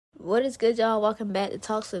What is good, y'all? Welcome back to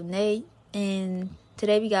Talks with Nate. And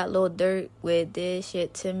today we got Lil Durk with This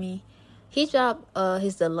Shit To Me. He dropped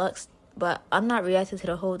his deluxe, but I'm not reacting to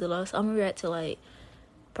the whole deluxe. I'm gonna react to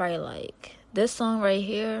probably this song right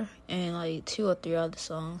here and 2 or 3 other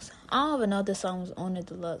songs. I don't even know if this song was on the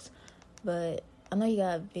deluxe, but I know he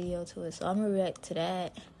got a video to it, so I'm gonna react to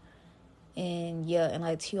that. And yeah,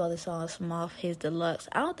 and 2 other songs from off his deluxe.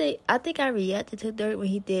 I think I reacted to Durk when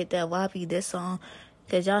he did that YB This song.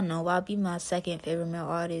 Cause y'all know YB my second favorite male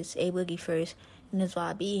artist, A Boogie first, and this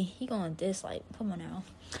YB, he going diss, come on now.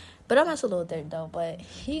 But I'm not a little Durk though, but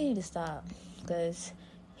he need to stop, cause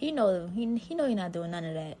he know he not doing none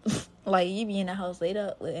of that. You be in the house late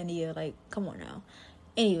up with India, come on now.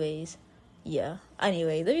 Anyways, yeah.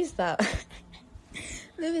 Anyway, let me stop.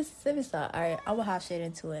 let me stop. All right, I'm gonna hop straight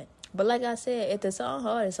into it. But like I said, if the song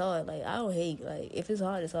hard, it's hard. I don't hate. If it's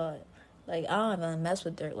hard, it's hard. I don't even mess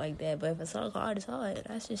with Durk like that. But if it's song hard, it's hard.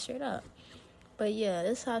 That's just straight up. But yeah,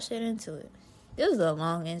 let's hop straight into it. This is a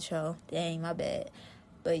long intro. Dang, my bad.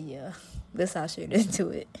 But yeah, let's hop straight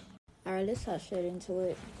into it. Alright, let's hop straight into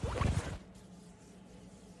it.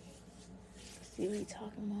 Let's see what we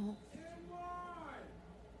talking about.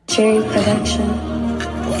 Cherry Production.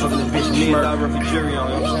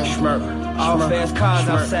 All fast cars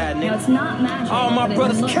outside, nigga. No, it's not magic. All my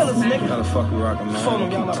brothers killers, nigga. How the fuck we rockin', man? Phone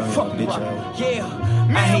them, y'all know the fuck we rockin'. Yeah.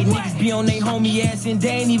 I hate niggas be on they homie ass and they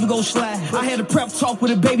ain't even gon' slide. I had a prep talk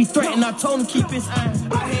with a baby threat and I told him keep his eyes.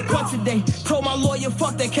 I had court today. Told my lawyer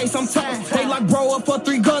fuck that case, I'm tired. They locked bro up for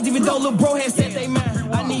 3 guns even though lil' bro had said they mine.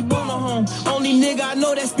 I need Bono home. Only nigga I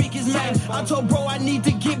know that speak his mind. I told bro I need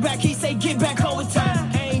to get back. He say get back home with time.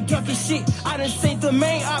 Ducking shit, I done seen the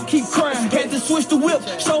main op keep crying. Had to switch the whip,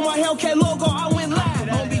 show my Hellcat logo, I went live. I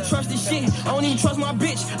don't be trusting shit, I don't even trust my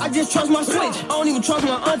bitch, I just trust my switch. I don't even trust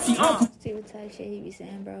my auntie, uncle. See what type shit he be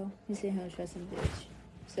saying, bro? He said he don't trust his bitch,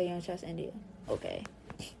 so you don't trust India. Okay.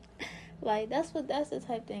 That's the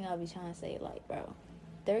type thing I be trying to say, bro.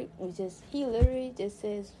 Durk was he literally just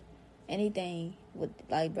says anything with,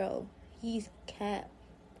 bro, he's cap.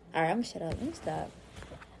 Alright, I'm gonna shut up, let me stop.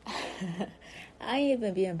 I ain't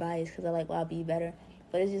even being biased because I like YB better,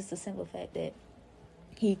 but it's just the simple fact that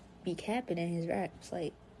he be capping in his raps.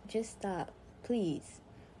 Just stop, please.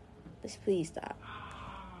 Just please stop.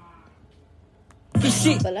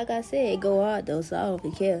 But like I said, it go hard though, so I don't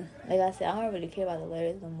really care. Like I said, I don't really care about the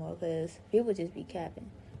lyrics no more because people just be capping.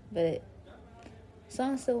 But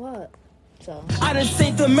song's so hard. So I done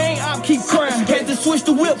seen the main op keep crying. Had to switch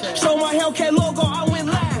the whip, show my Hellcat logo, I went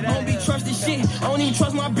live. I don't be trusting shit, I don't even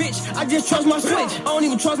trust my bitch, I just trust my switch. I don't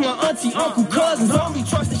even trust my auntie, uncle, cousins, I don't be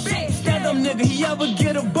trusting shit. Stand up nigga, he ever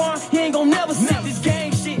get a bar, he ain't gon' never sit. This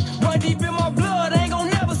gang shit, run deep in my blood, I ain't gon'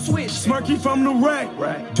 never switch. Smirky from the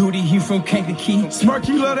rack. Duty, he from Kankakee.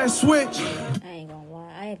 Smirky love that switch. I ain't gonna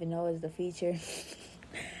lie, I didn't even know it was the feature.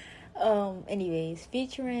 Anyways,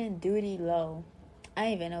 featuring Duty Low. I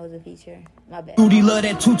didn't even know it was a feature. My bad. Duty love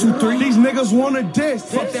that 223. These niggas wanna diss.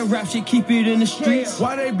 Fuck that rap shit, keep it in the streets.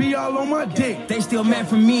 Why they be all on my dick? They still mad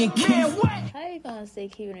for me and Keith. How you gonna say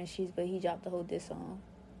keep it in the streets, but he dropped the whole diss song?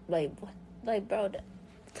 What? Bro, the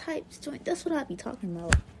types joint. That's what I be talking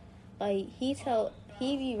about. He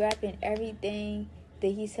be rapping everything that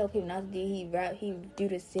he tell people not to do. He do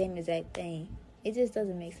the same exact thing. It just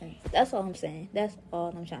doesn't make sense. That's all I'm saying. That's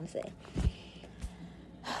all I'm trying to say.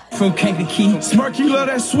 From Kankakee. Smirky love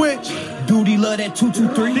that switch. Duty love that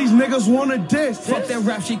 223. These niggas wanna diss. Fuck that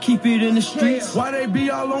rap shit, keep it in the streets. Why they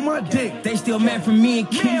be all on my dick? They still mad for me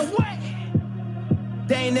and Keith.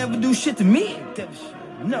 They ain't never do shit to me.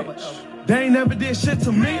 Never. They ain't never did shit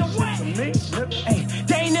to me. Hey,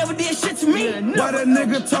 they ain't never did shit to me. Why that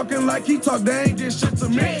nigga talking like he talk? They ain't did shit to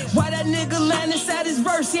me. Why that nigga lying inside his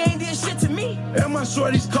verse? He ain't did shit to me. And my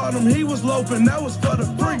shorties caught him. He was loafing. That was for the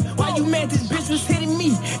free. Why you mad this bitch was hitting me?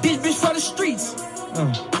 This bitch for the streets.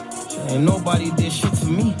 Ain't nobody did shit to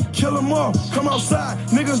me. Kill them all. Come outside.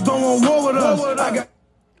 Niggas don't want war with us.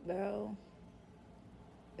 Bro,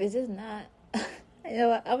 is this not... You know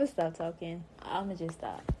what? I'm gonna stop talking. I'm gonna just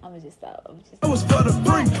stop. It was for the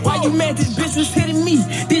free. Why you mad this bitch was hitting me?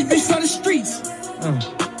 This bitch for the streets.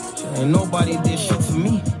 Ain't nobody did shit to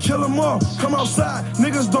me. Kill them all. Come outside.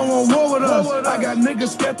 Niggas don't want war with us. I got niggas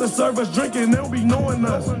scared to serve us drinking. They don't be knowing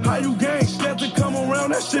us. How you gang? Scared to come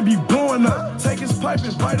around. That shit be blowing up. Take his pipe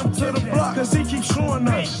and bite him to the block. Cause he keeps showing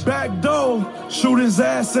us. Back door. Shoot his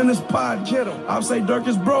ass in his pod. Get him. I'll say Durk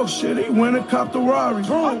is broke. Shit, he went and copped a Rari.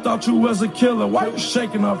 I thought you was a killer. Why you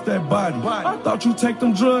shaking off that body? I thought you take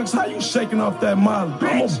them drugs. How you shaking off that molly?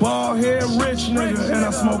 I'm a bald head rich nigga and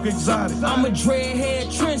I smoke exotic. I'm a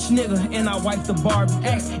dreadhead trench nigga and I wipe the Barbie.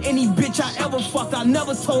 Any bitch I ever fucked, I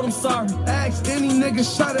never told him sorry. Ask any nigga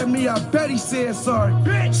shot at me, I bet he said sorry.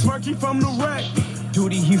 Bitch. Smirky from the rack.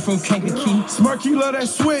 Duty, he from Kankakee. Smirky love that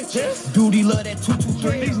switch. Duty, love that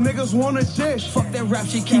 223. These niggas want a dish. Fuck that rap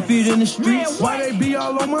shit, keep it in the streets. Why they be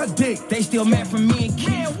all on my dick? They still mad for me and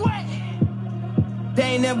Keith. They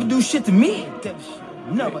ain't never do shit to me.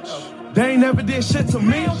 Never. They ain't never did shit to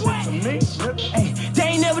me. Hey, they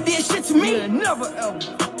ain't never did shit to me. Never ever.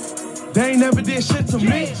 They ain't never did shit to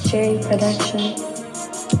me. Cherry Production.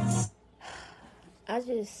 I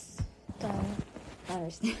just don't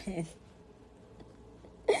understand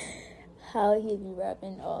how he be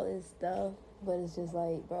rapping all this stuff, but it's just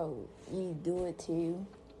like, bro, you do it too,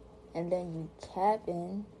 and then you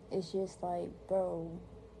capping. It's just like, bro,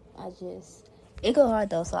 it go hard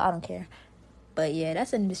though, so I don't care. But yeah,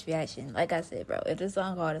 that's a misreaction. Like I said, bro, if the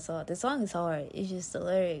song hard as hard, the song is hard. It's just the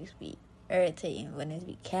lyrics be irritating when it's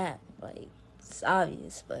be capped. Like, it's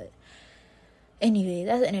obvious, but anyway,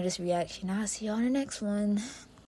 that's the end of this reaction. I'll see y'all in the next one.